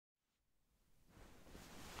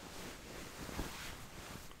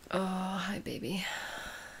baby.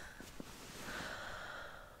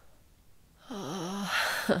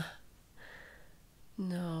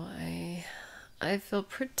 No, I feel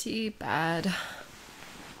pretty bad.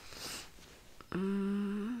 I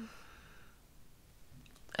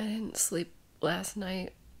didn't sleep last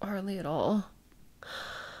night hardly at all.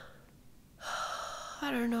 I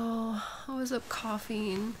don't know. I was up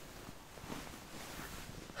coughing.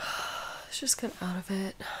 I was just kind of out of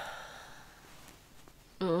it.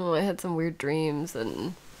 Oh, I had some weird dreams,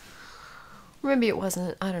 and maybe it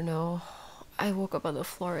wasn't. I don't know. I woke up on the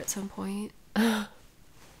floor at some point. I'm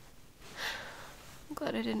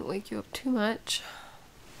glad I didn't wake you up too much.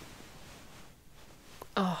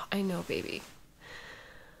 Oh, I know, baby.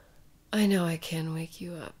 I know I can wake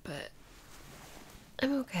you up, but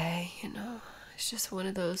I'm okay, you know. It's just one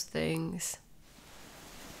of those things.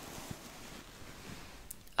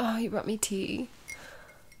 Oh, you brought me tea.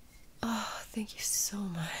 Oh, thank you so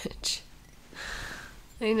much.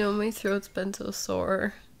 I know my throat's been so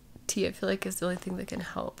sore. Tea, I feel like, is the only thing that can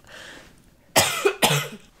help.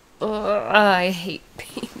 Oh, I hate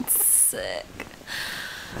being sick.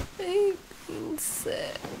 I hate being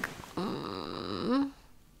sick.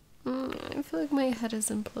 I feel like my head is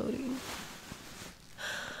imploding.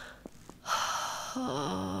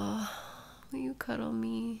 Oh, will you cuddle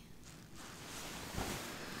me?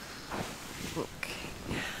 Okay.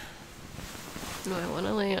 No, I want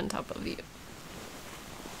to lay on top of you.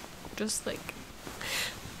 Just like,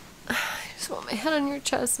 I just want my head on your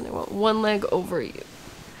chest and I want one leg over you.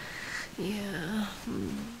 Yeah.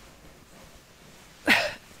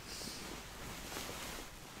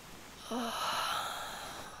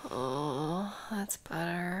 Oh, that's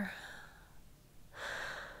better.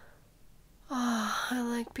 Oh, I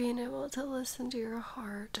like being able to listen to your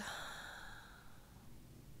heart.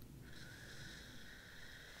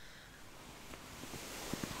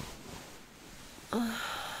 I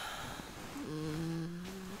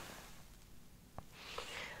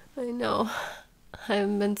know. I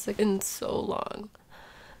haven't been sick in so long.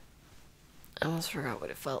 I almost forgot what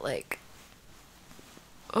it felt like.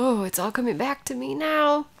 Oh, it's all coming back to me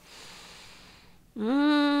now.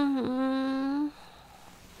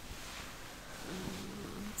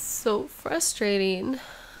 It's so frustrating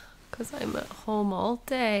because I'm at home all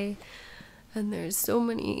day and there's so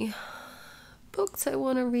many books I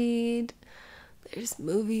want to read. There's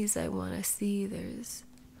movies I want to see. There's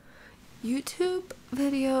YouTube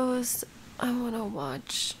videos I want to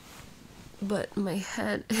watch. But my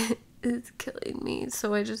head is killing me,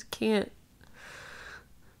 so I just can't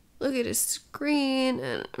look at a screen,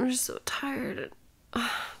 and I'm just so tired, and it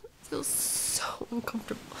feels so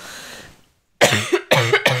uncomfortable.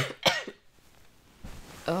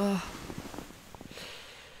 Oh.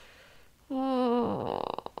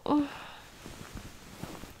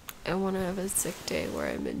 I want to have a sick day where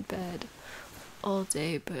I'm in bed all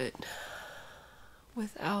day, but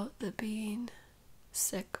without the being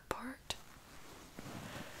sick part.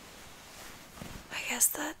 I guess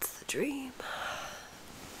that's the dream.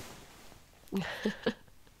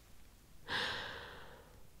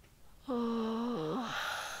 Oh,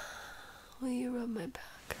 will you rub my back?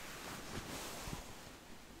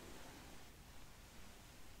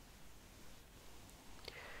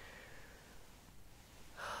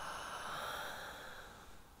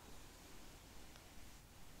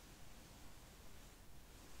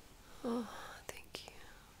 Oh, thank you.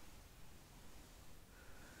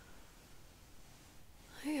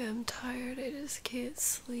 I am tired, I just can't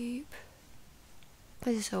sleep.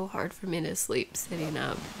 It's so hard for me to sleep sitting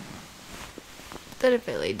up. Then if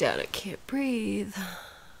I lay down, I can't breathe.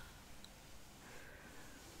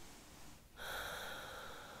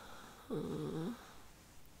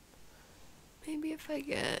 Maybe if I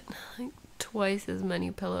get like twice as many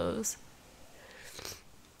pillows,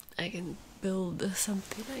 I can build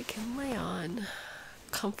something I can lay on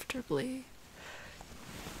comfortably.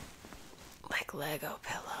 Like Lego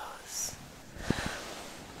pillows.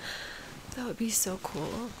 That would be so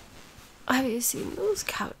cool. Have you seen those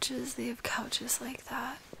couches? They have couches like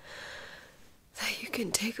that you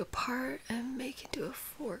can take apart and make into a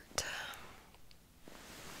fort.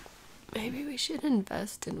 Maybe we should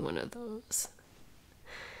invest in one of those.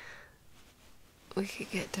 We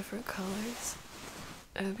could get different colors.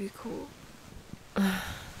 It would be cool.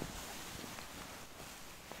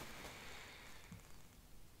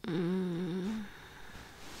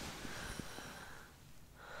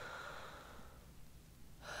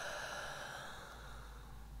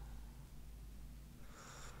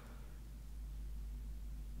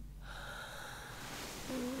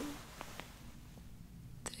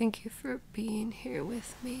 Thank you for being here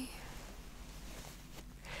with me.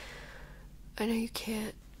 I know you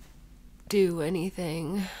can't do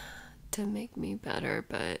anything to make me better,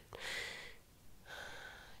 but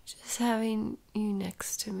just having you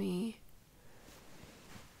next to me,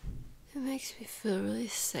 it makes me feel really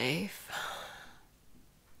safe.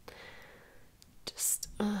 Just,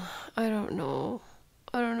 I don't know.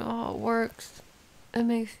 I don't know how it works. It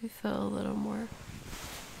makes me feel a little more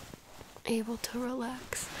able to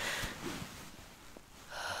relax.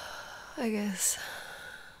 I guess.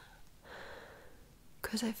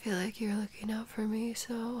 Because I feel like you're looking out for me,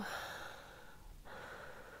 so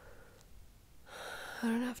I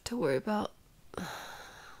don't have to worry about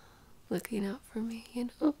looking out for me, you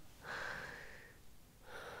know?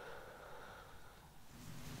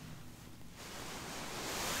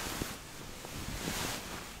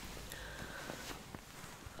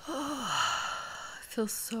 I feel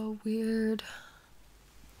so weird.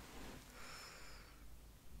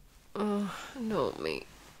 Oh, no, mate.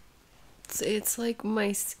 It's like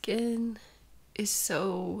my skin is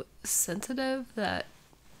so sensitive that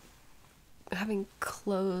having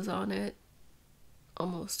clothes on it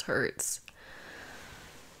almost hurts.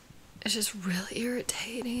 It's just really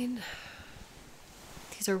irritating.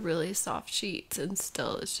 These are really soft sheets, and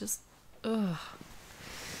still it's just, ugh.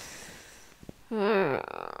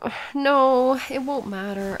 No, it won't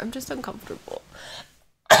matter. I'm just uncomfortable.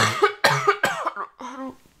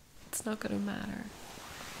 It's not gonna matter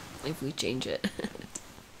if we change it.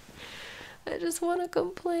 I just want to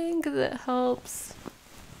complain because it helps.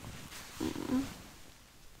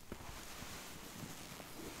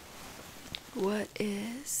 What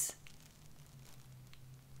is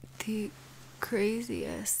the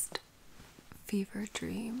craziest fever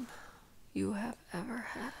dream you have ever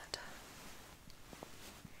had?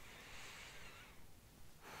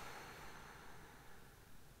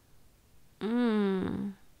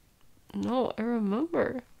 No, I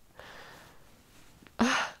remember.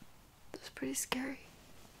 It's pretty scary.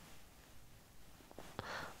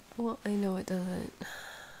 Well, I know it doesn't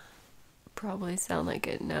probably sound like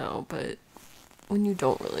it now, but when you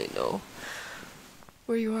don't really know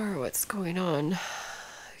where you are or what's going on, it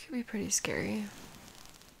can be pretty scary.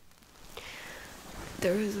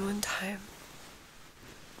 There was one time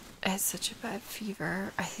I had such a bad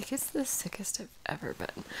fever. I think it's the sickest I've ever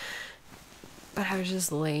been. But I was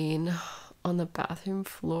just laying on the bathroom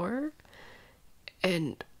floor,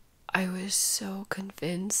 and I was so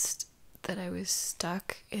convinced that I was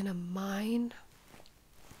stuck in a mine,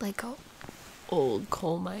 like a old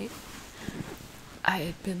coal mine. I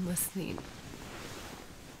had been listening.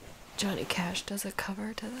 Johnny Cash does a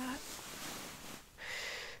cover to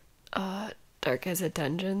that Dark as a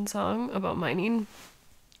Dungeon song about mining.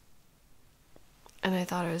 And I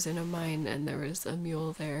thought I was in a mine and there was a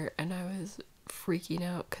mule there, and I was freaking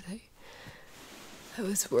out because I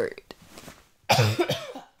was worried that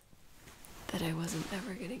I wasn't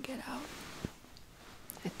ever gonna get out.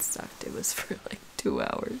 It sucked. It was for like 2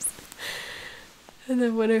 hours. And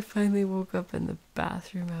then when I finally woke up in the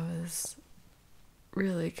bathroom, I was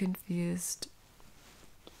really confused.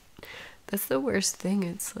 That's the worst thing.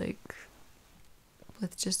 It's like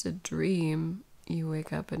with just a dream, you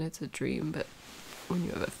wake up and it's a dream, but when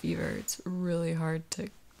you have a fever, it's really hard to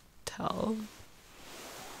tell.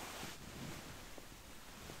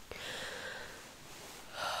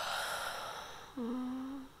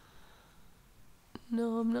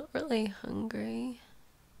 No, I'm not really hungry.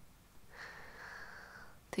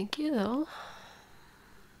 Thank you, though.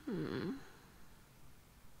 I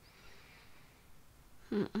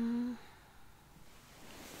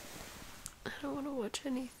don't want to watch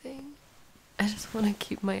anything. I just want to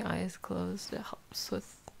keep my eyes closed. It helps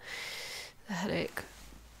with the headache.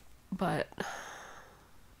 But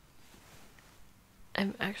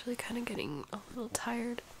I'm actually kind of getting a little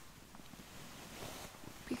tired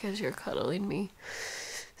because you're cuddling me.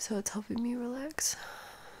 So it's helping me relax.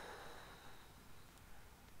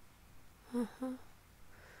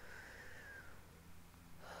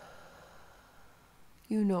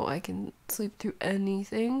 You know I can sleep through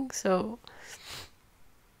anything, so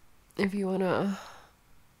if you want to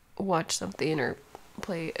watch something or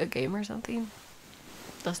play a game or something,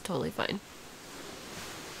 that's totally fine.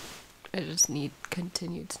 I just need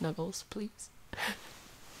continued snuggles, please.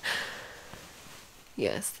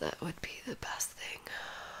 Yes, that would be the best thing.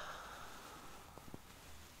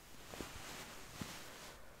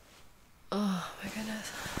 Oh my goodness.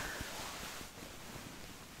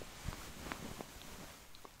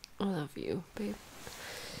 I love you, babe.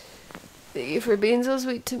 Thank you for being so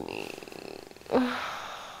sweet to me. I'm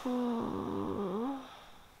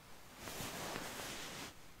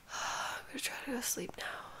gonna try to go to sleep now.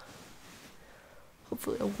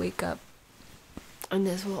 Hopefully I'll wake up And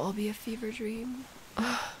this will all be a fever dream.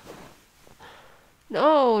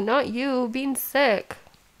 No, not you being sick.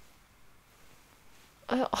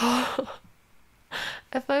 If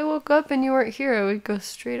I woke up and you weren't here, I would go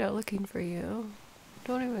straight out looking for you.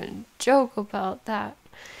 Don't even joke about that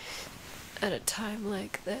at a time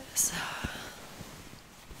like this.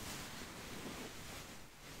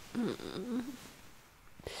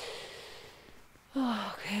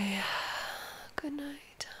 Okay.